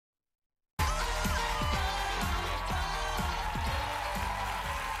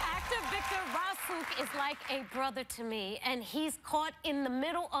Rasuk is like a brother to me, and he's caught in the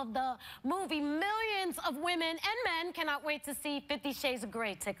middle of the movie. Millions of women and men cannot wait to see 50 Shades of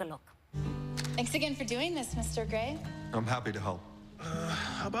Grey. Take a look. Thanks again for doing this, Mr. Grey. I'm happy to help.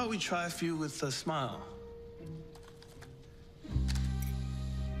 How about we try a few with a smile?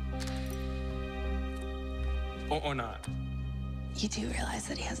 Or not. You do realize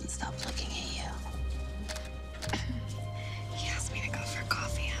that he hasn't stopped looking at you. He asked me to go for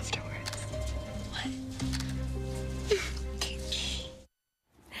coffee afterwards. What?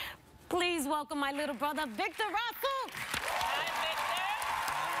 Please welcome my little brother, Victor Rasuk. Hi, Victor.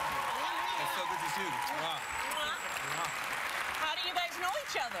 It's so good to see you. Wow. How do you guys know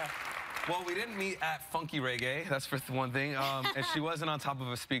each other? Well, we didn't meet at Funky Reggae, that's for one thing, and she wasn't on top of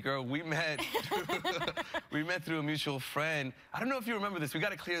a speaker. We met through a mutual friend. I don't know if you remember this. We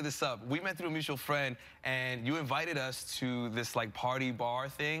got to clear this up. We met through a mutual friend, and you invited us to this like party bar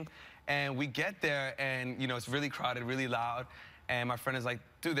thing, and we get there, and you know it's really crowded, really loud, and my friend is like,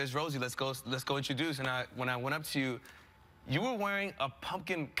 "Dude, there's Rosie. Let's go introduce." And when I went up to you, you were wearing a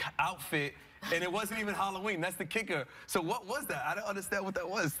pumpkin outfit. And it wasn't even Halloween. That's the kicker. So what was that? I don't understand what that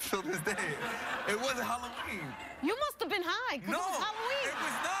was till this day. It wasn't Halloween. You must have been high, because it was Halloween. It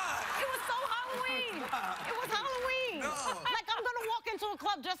was not. It was so Halloween. It was Halloween. No. Like I'm going to walk into a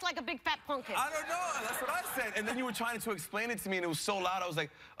club just like a big fat pumpkin. I don't know. That's what I said. And then you were trying to explain it to me, and it was so loud. I was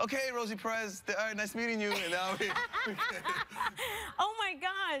like, okay, Rosie Perez, all right, nice meeting you. And now Oh, my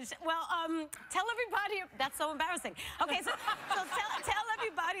gosh. Well, tell everybody. That's so embarrassing. Okay, so tell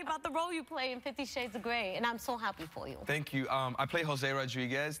everybody about the role you play in 50 Shades of Grey, and I'm so happy for you. Thank you. I play Jose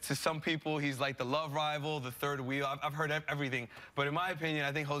Rodriguez. To some people, he's like the love rival, the third wheel. I've heard everything. But in my opinion,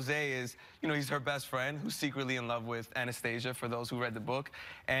 I think Jose is, you know, he's her best friend who's secretly in love with Anastasia, for those who read the book.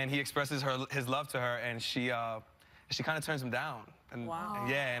 And he expresses his love to her, and she kind of turns him down. And, wow.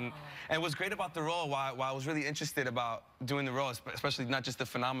 Yeah, and what's great about the role, why I was really interested about doing the role, especially not just the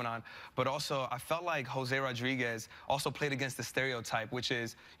phenomenon, but also I felt like Jose Rodriguez also played against the stereotype, which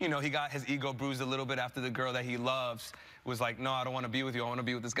is, you know, he got his ego bruised a little bit after the girl that he loves was like, no, I don't want to be with you. I want to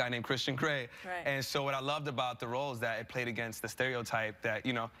be with this guy named Christian Grey. Right. And so what I loved about the role is that it played against the stereotype that,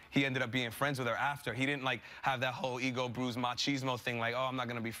 you know, he ended up being friends with her after. He didn't like have that whole ego bruised machismo thing like, oh, I'm not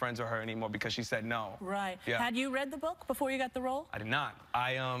going to be friends with her anymore because she said no. Right. Yeah. Had you read the book before you got the role? I did not.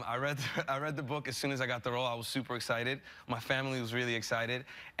 I read the book as soon as I got the role. I was super excited. My family was really excited,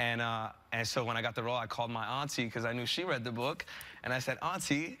 and so when I got the role, I called my auntie because I knew she read the book, and I said,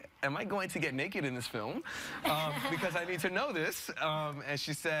 Auntie, am I going to get naked in this film? Because I need to know this. And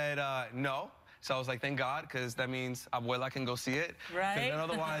she said, no. So I was like, thank God, because that means abuela can go see it. Right. Because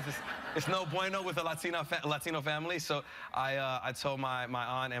otherwise, it's no bueno with a Latino family. So I told my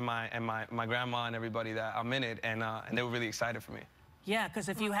aunt and my grandma and everybody that I'm in it, and they were really excited for me. Yeah, because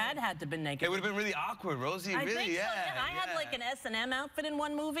if you had to been naked, it would have been really awkward, Rosie. I really, think yeah. So. I had like an S&M outfit in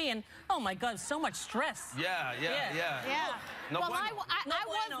one movie, and oh my God, so much stress. Yeah. Yeah. No well, bueno. I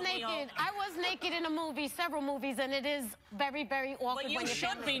was naked. I was naked in a movie, several movies, and it is very, very awkward. But you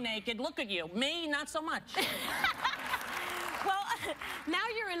should be naked. Look at you. Me, not so much. Well, now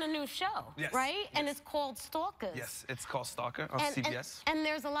you're in a new show, yes, right? Yes. And it's called Stalkers. Yes, it's called Stalker on CBS. And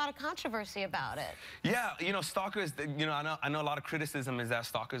there's a lot of controversy about it. Yeah, you know, Stalkers, you know, I know a lot of criticism is that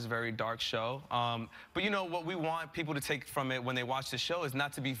Stalker's a very dark show. But, you know, what we want people to take from it when they watch the show is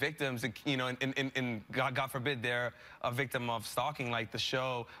not to be victims. You know, and God forbid they're a victim of stalking. Like the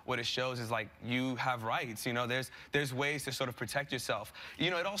show, what it shows is like you have rights. You know, there's ways to sort of protect yourself. You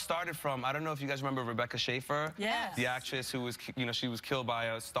know, it all started from, I don't know if you guys remember Rebecca Schaefer. Yes. The actress who was, you know, she was killed by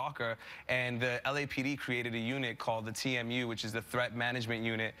a stalker, and the LAPD created a unit called the TMU, which is the Threat Management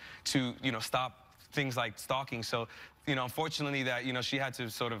Unit, to, you know, stop things like stalking. So, you know, unfortunately that, you know, she had to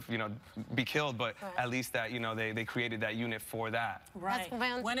sort of, you know, be killed, but at least that, you know, they created that unit for that. Right.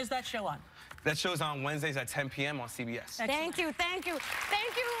 When is that show on? That show's on Wednesdays at 10 p.m. on CBS. Thank you. Thanks to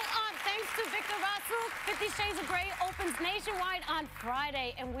Victor Rasuk. 50 Shades of Grey opens nationwide on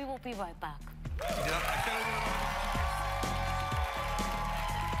Friday, and we will be right back. Yeah,